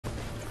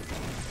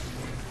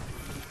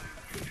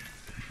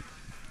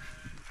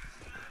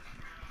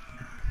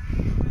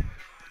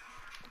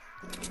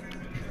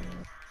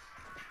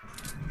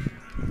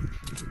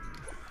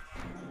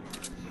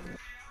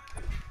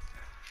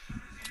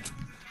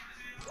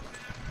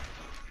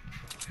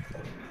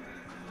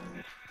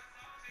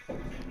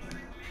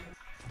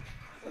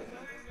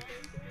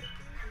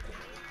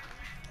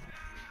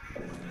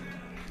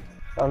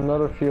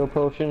Another field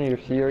potion? You're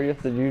serious?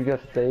 Did you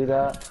just say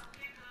that?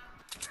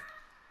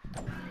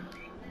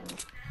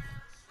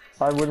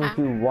 Why wouldn't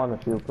you want a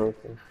field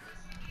potion?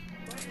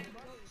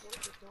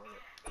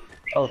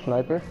 Oh,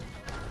 sniper?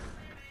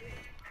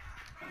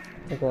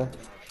 Okay.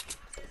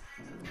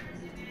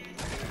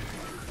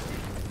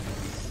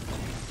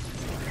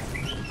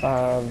 I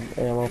have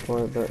ammo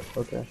for it, but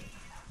okay.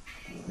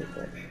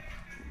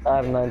 I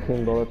have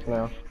 19 bullets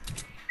now.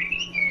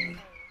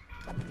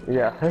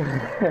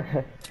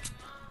 Yeah.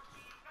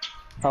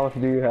 How much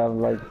do you have?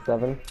 Like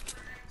 7?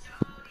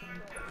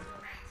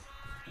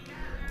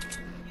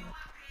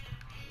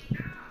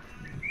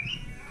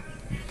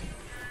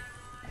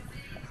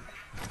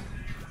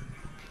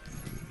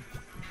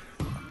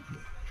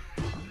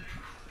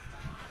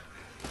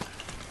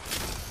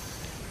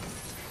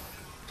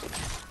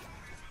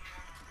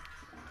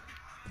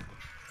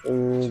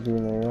 Ooh,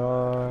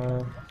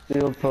 GMAR.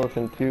 Field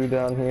potion 2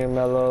 down here,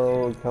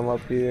 Mellow. Come up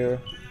here.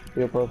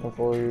 Field potion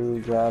for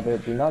you. Grab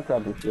it. Do not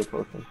grab the field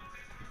potion.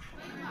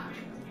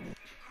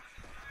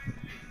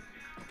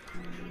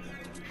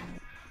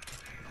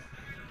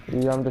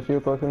 You on the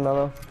shield potion,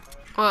 Mellow?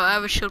 Well, I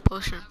have a shield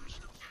potion.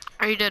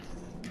 I already did.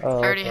 Oh,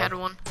 I already okay. had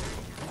one.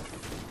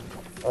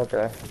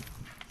 Okay.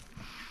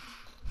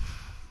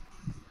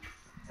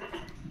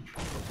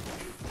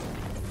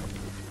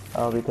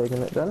 I'll be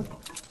taking it then.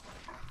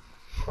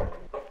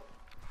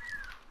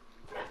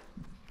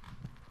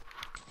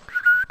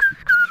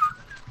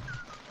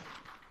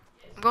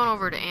 I'm going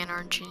over to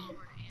Anarchy.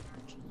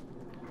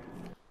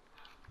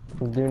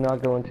 Do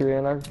not go into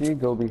anarchy,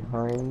 go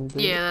behind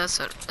it. Yeah, that's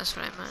what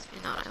I meant.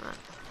 You know what I meant.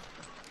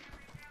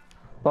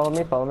 Follow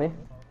me.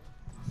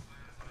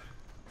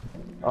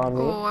 On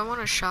me. Oh, I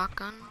want a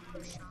shotgun.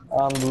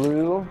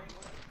 Blue.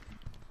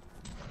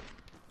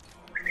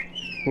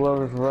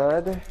 Blue is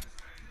red.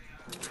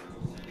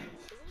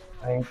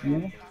 Thank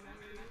you.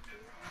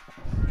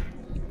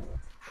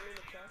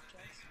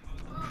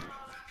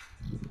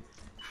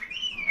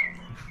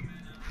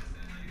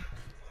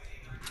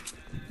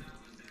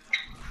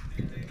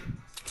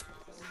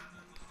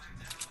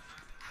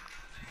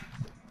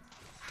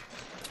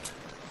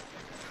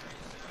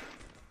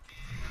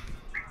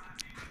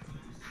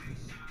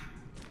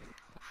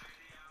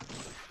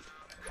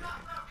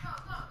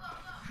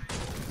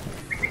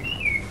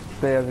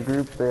 Stay as a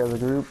group, stay as a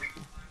group.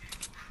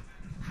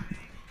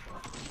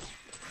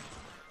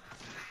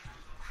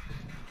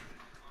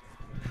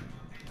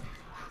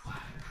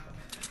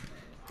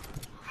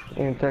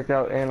 And check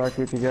out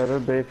Anarchy together.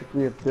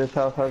 Basically, if this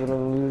house hasn't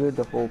been looted,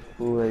 the whole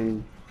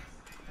place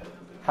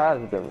has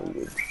been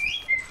looted.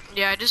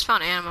 Yeah, I just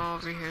found ammo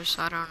over here,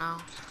 so I don't know.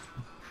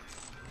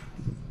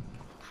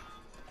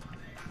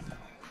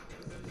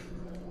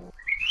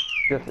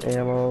 Just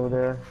ammo over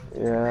there.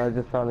 Yeah, I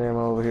just found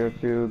ammo over here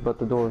too, but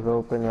the door's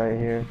open right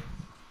here.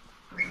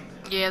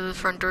 Yeah, the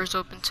front door's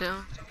open too.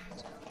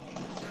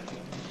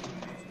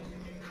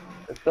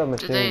 It's the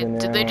machine gun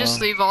Did they just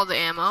ammo. leave all the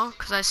ammo?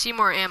 Cause I see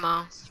more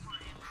ammo.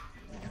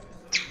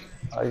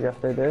 I guess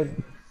they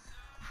did.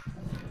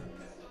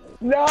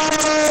 No!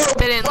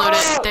 They didn't loot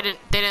it.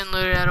 They didn't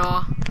loot it at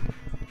all.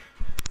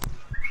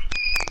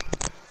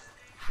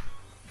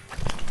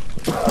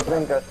 I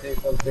think I see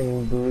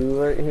something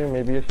blue right here.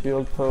 Maybe a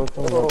shield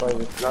potion. Oh my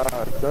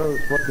god, those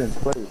fucking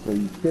place, are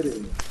you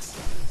kidding me?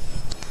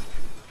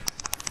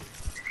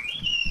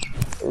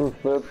 Ooh,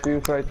 flip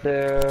juice right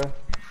there.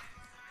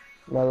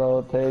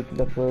 Mellow, take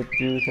the flip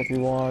juice if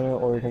you want it,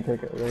 or you can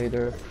take it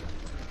later.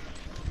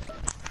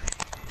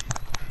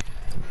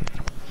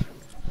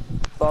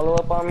 Follow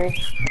up on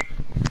me.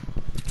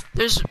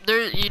 There's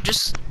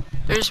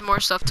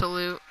more stuff to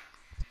loot.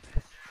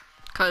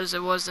 Cause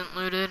it wasn't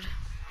looted.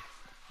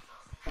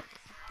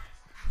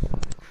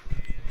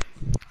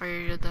 I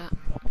already did that.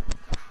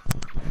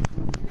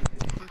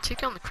 I'm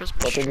taking on the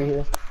Christmas What did you tree.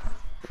 hear?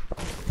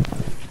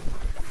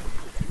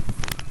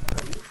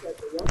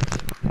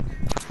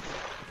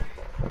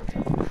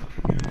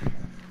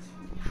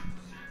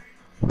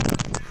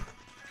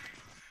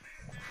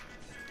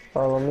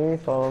 Follow me,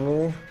 follow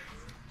me.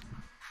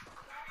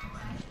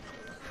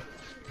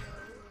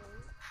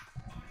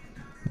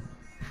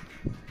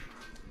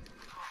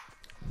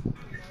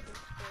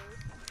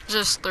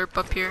 There's a slurp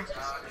up here.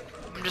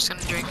 I'm just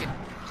gonna drink it.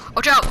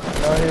 Watch out!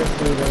 Oh, here's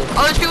shooting.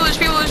 Oh,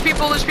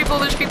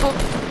 there's people.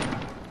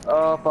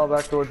 Oh, fall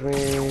back towards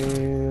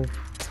me.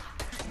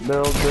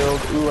 Build.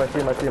 Ooh, I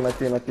see him.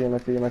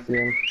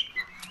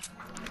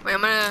 Wait,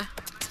 I'm gonna...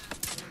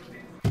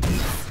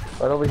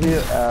 Right over here,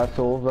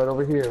 assholes. Right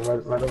over here.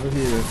 Right over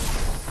here.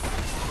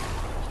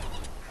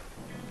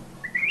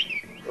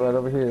 Right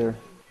over here.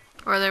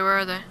 Where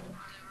are they?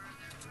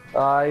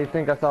 I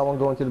think I saw one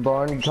going to the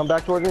barn. Come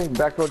back towards me.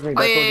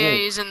 Oh yeah,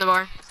 he's in the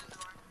bar.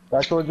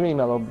 Back towards me,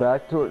 Mellow.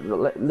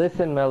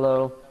 Listen,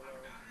 Mellow.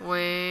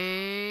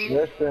 Wait.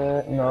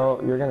 Listen.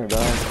 No, you're gonna die.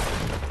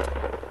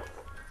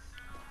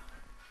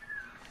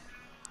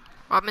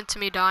 What happened to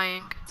me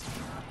dying?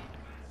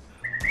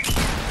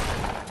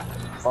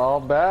 Fall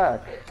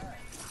back.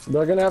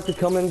 They're gonna have to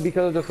come in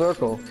because of the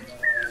circle.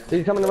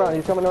 He's coming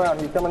around.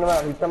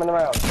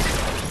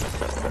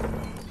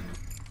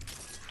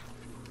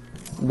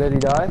 Did he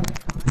die?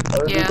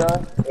 Or did he Yeah.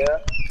 die? Yeah.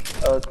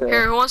 Okay.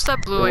 Here, who wants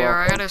that blue You're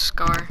AR? I got welcome. a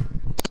scar.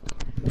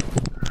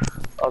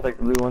 I'll take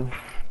the blue one.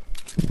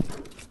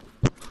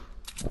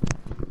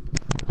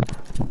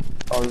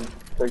 I'll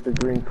take the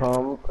green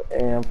pump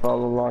and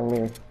follow along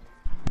me.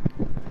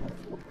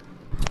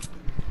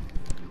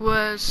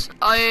 Was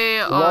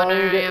I? Oh no, Along no,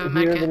 you have a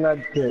here, the medkit.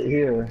 med kit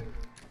here.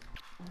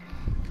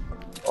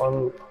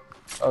 On.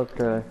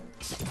 Okay.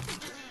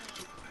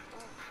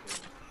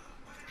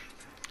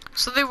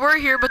 So they were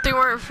here, but they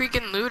weren't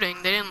freaking looting.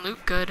 They didn't loot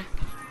good.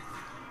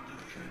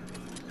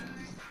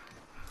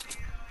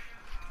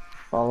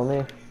 Follow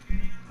me.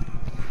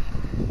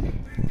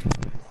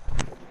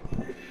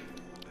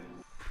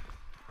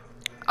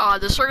 Oh,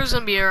 the circle's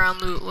gonna be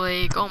around Loot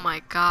Lake. Oh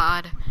my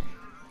god.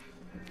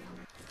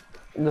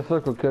 The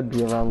circle could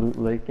be around Loot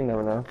Lake. You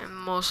never know. It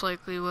most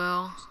likely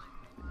will.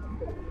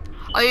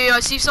 Oh yeah, I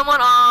see someone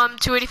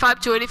 285,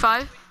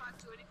 285.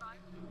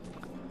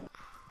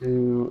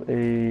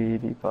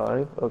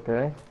 285.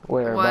 Okay.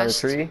 Where? By the West.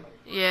 tree?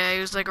 Yeah, he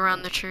was like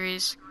around the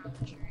trees.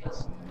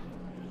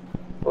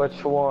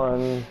 Which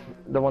one?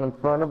 The one in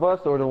front of us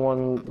or the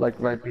one like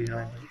right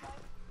behind?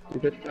 You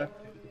get that?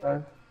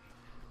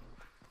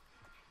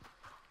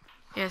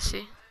 Yeah,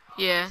 see?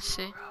 Yeah,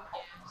 see?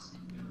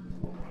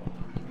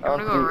 I I'm don't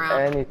gonna go see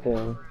around.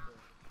 anything.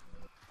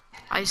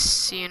 I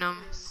seen him.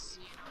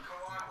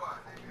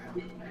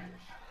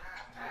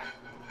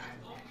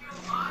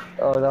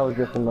 Oh, that was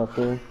just a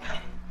mushroom.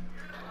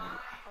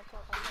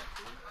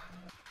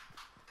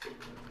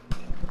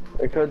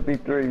 It could be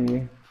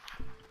 3.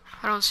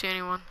 I don't see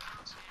anyone.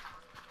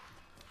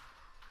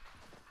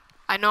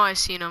 I know I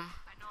seen them.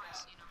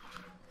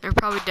 They're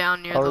probably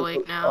down near the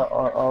lake now.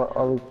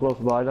 Are we close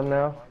by them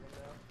now?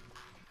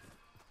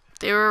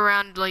 They were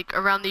around, like,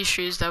 around these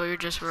trees that we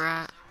were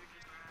at.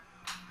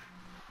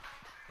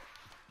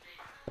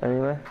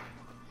 Anyway,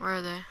 Where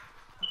are they?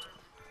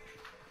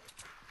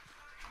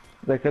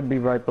 they could be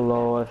right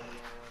below us.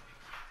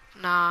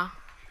 Nah.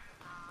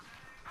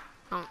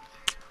 Oh,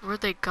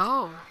 where'd they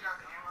go?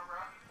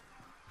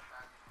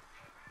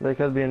 They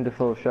could be in this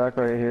little shack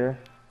right here.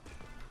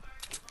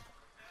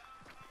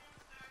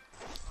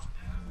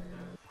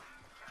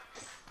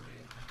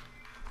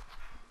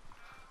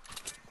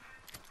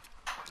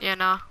 Yeah,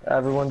 nah.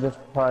 Everyone just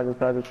hide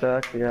inside the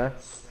shack, yeah.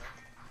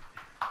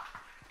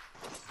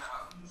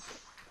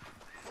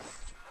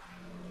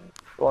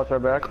 Watch our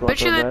backs, I bet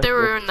watch you our that backs. they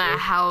were in that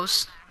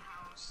house.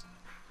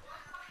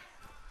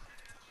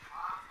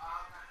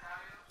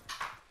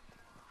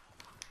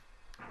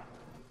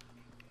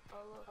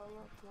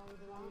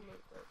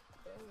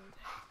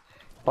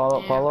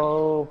 Follow, Yeah.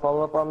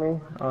 follow up on me.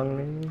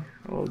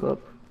 Hold up.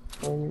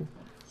 On me.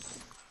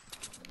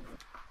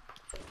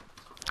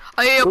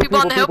 Oh yeah, yo, Ooh, people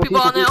on the hill, people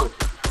on the hill.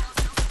 people.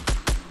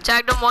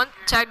 Tagged them once,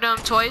 tagged them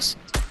twice.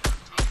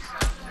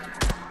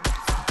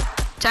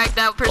 Tagged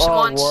that person Oh,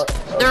 once.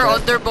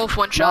 what? They're both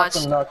one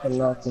shots. Knock them.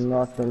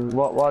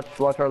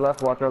 Watch our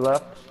left.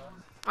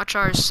 Watch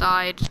our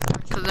side,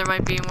 cause there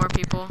might be more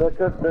people.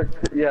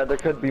 There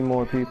could be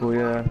more people,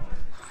 yeah.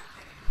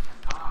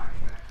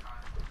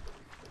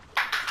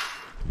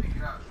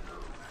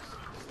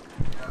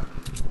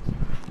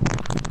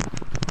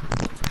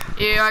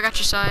 Yeah, I got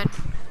your side.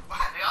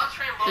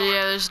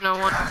 Yeah, there's no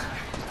one.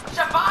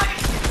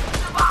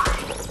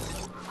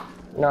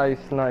 Nice.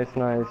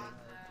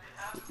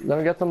 Let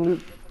me get some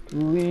loot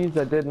leads.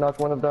 I did knock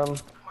one of them.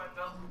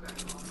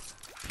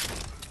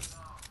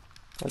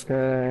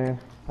 Okay,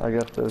 I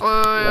guess there's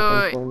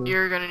nothing for Wait, me.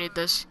 you're gonna need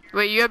this.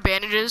 Wait, you have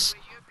bandages?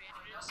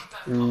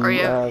 Mm, Or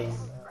you have... uh,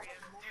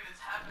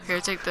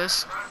 Here, take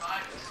this.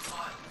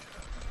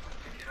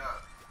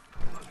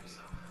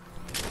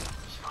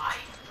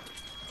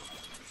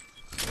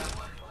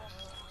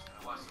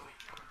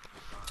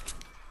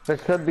 there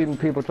could be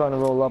people trying to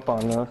roll up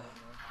on us.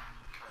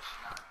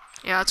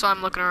 Yeah, that's why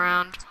I'm looking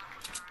around.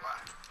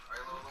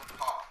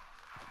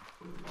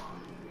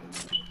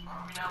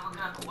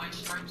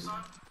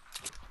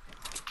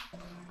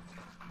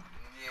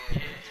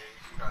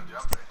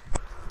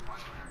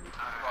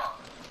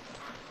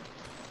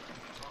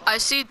 I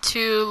see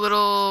 2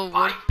 little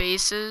wood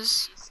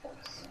bases.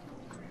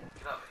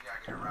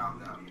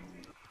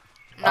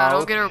 No,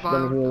 don't get her Let me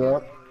bomb. heal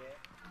up.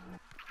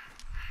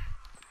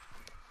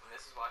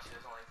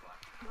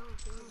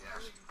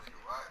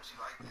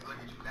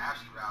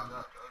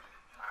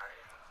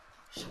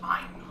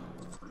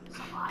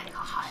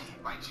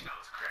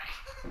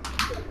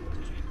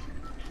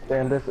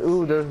 And there's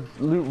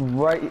loot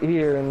right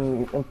here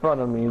in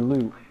front of me,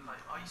 loot.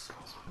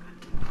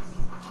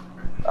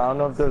 I don't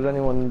know if there's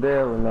anyone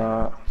there or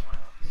not.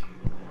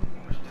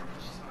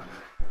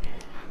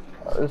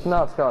 It's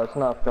not Scar.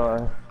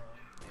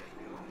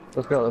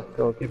 Let's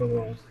go, keep on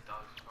going.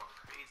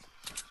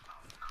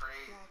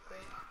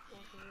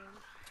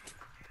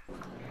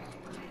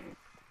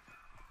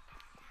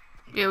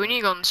 Yeah, we need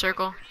to go in the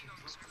circle.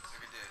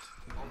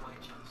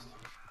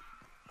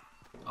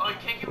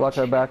 Watch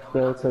our backs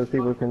though, so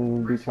people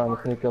can be trying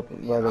to sneak up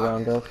right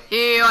around us.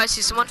 Yeah, I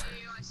see someone.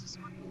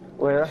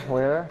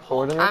 Where?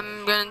 Coordinates?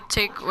 I'm gonna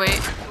take. Wait,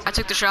 I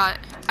took the shot.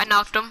 I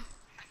knocked him.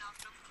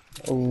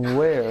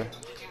 Where?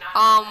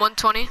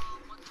 120.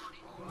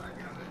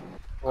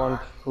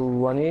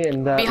 120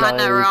 in that Behind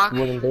that like rock.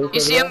 wooden base You over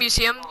see him? there? You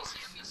see him?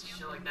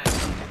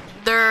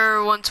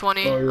 They're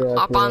 120. Oh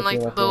yeah, Up on like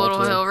the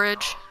little hill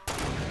ridge.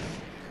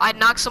 I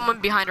knocked someone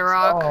behind a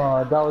rock.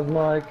 Oh, that was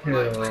my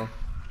kill.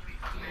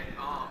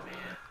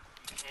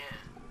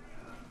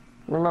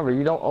 Remember,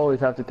 you don't always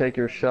have to take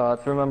your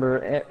shots.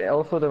 Remember,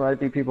 also there might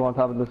be people on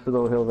top of this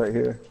little hill right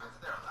here.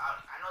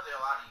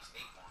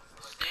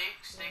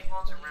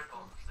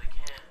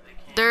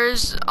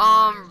 There's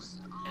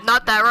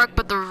not that rock,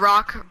 but the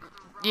rock.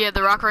 Yeah,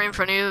 the rock right in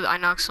front of you. I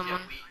knocked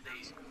someone.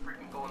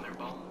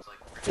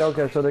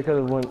 Okay, so they could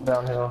have went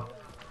downhill.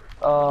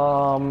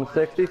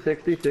 60.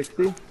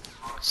 60.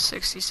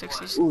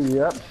 Ooh,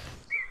 yep.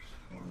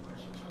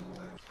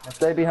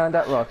 Stay behind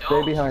that rock.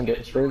 Stay behind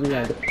it. Stay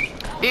behind it.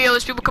 Yeah,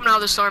 there's people coming out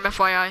of the storm,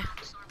 FYI.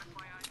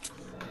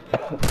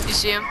 You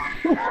see him?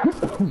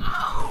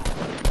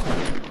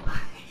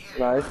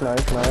 Nice.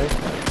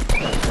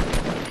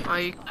 Oh,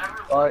 you...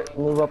 Alright,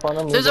 move up on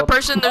him. There's a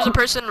person in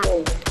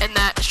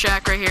that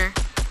shack right here.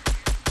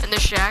 In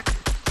this shack.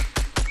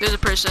 There's a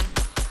person.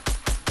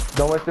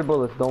 Don't waste your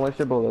bullets.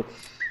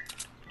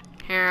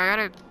 Here, I got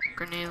a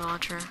grenade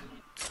launcher.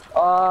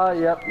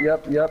 Yep.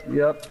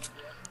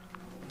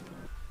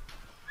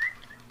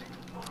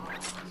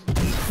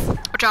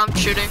 Watch out, I'm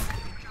shooting.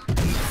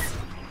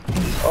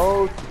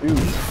 Oh, shoot.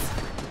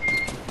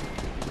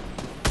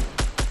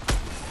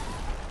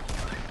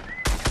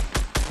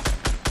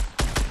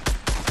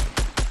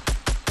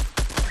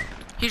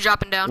 He's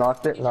dropping down.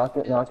 Knocked it,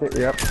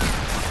 yep.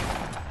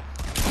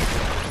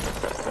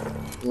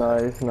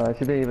 Nice.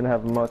 He didn't even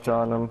have much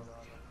on him.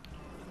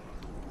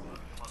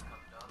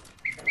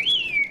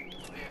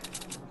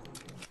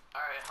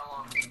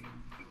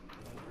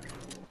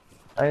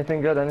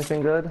 Anything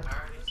good?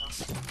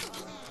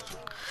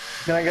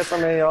 Can I get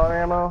some AR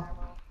ammo?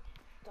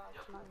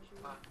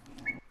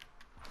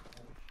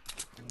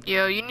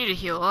 Yo, you need to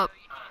heal up.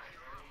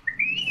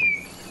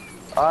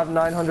 I have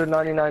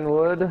 999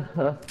 wood.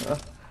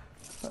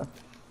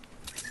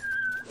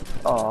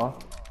 Aw.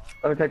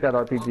 Let me take that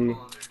RPG.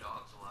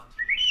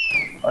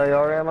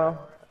 AR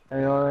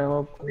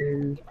ammo,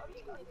 please.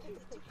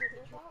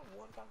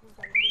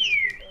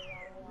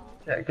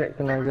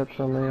 Can I get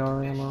some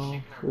AR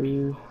ammo,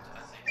 please?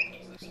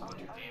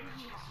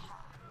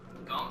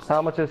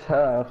 How much is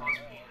half?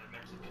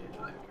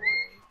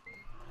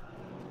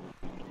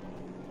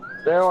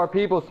 There are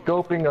people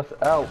scoping us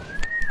out.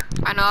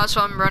 I know, that's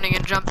why I'm running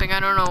and jumping. I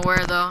don't know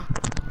where though.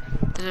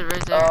 Is it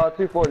right there?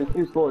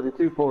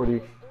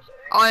 240.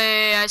 Oh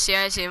yeah, I see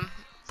him.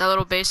 That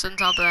little base on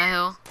top of that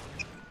hill.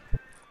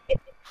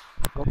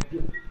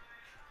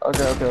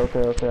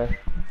 Okay.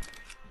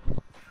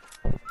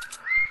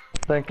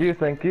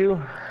 Thank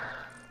you.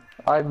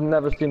 I've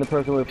never seen a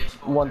person with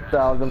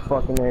 1,000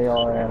 fucking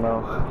AR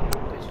ammo.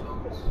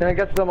 Can I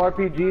get some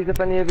RPGs if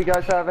any of you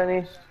guys have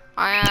any?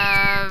 I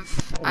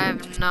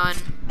have none.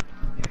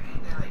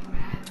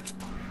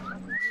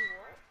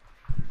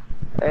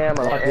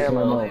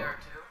 Ammo.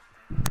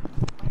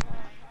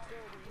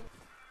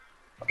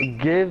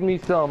 Give me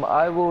some,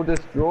 I will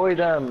destroy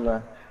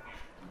them.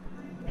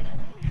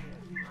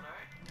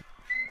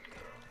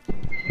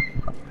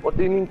 What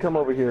do you mean come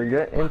over here?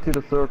 Get into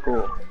the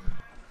circle.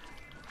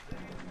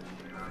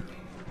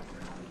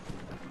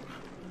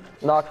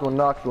 Knocked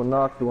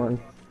one.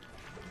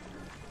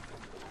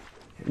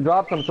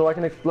 Drop them so I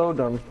can explode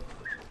them.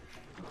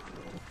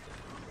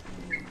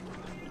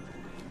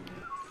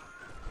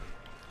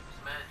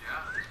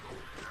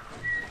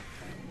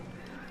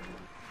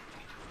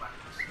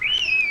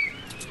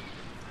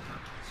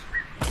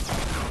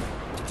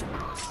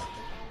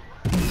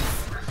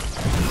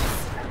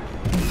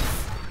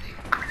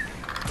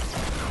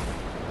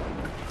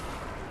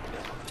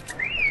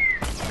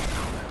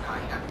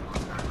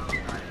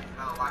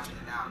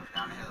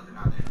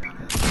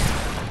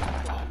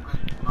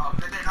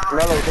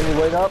 Mello, can you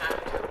wait up?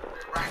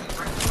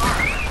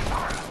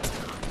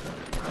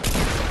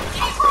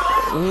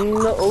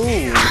 No,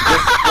 ooh,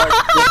 just like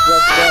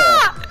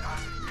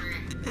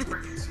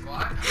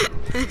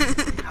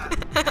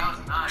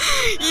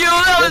Yo,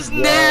 that was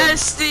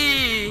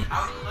nasty!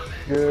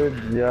 Good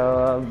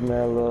job,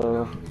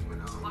 Mello.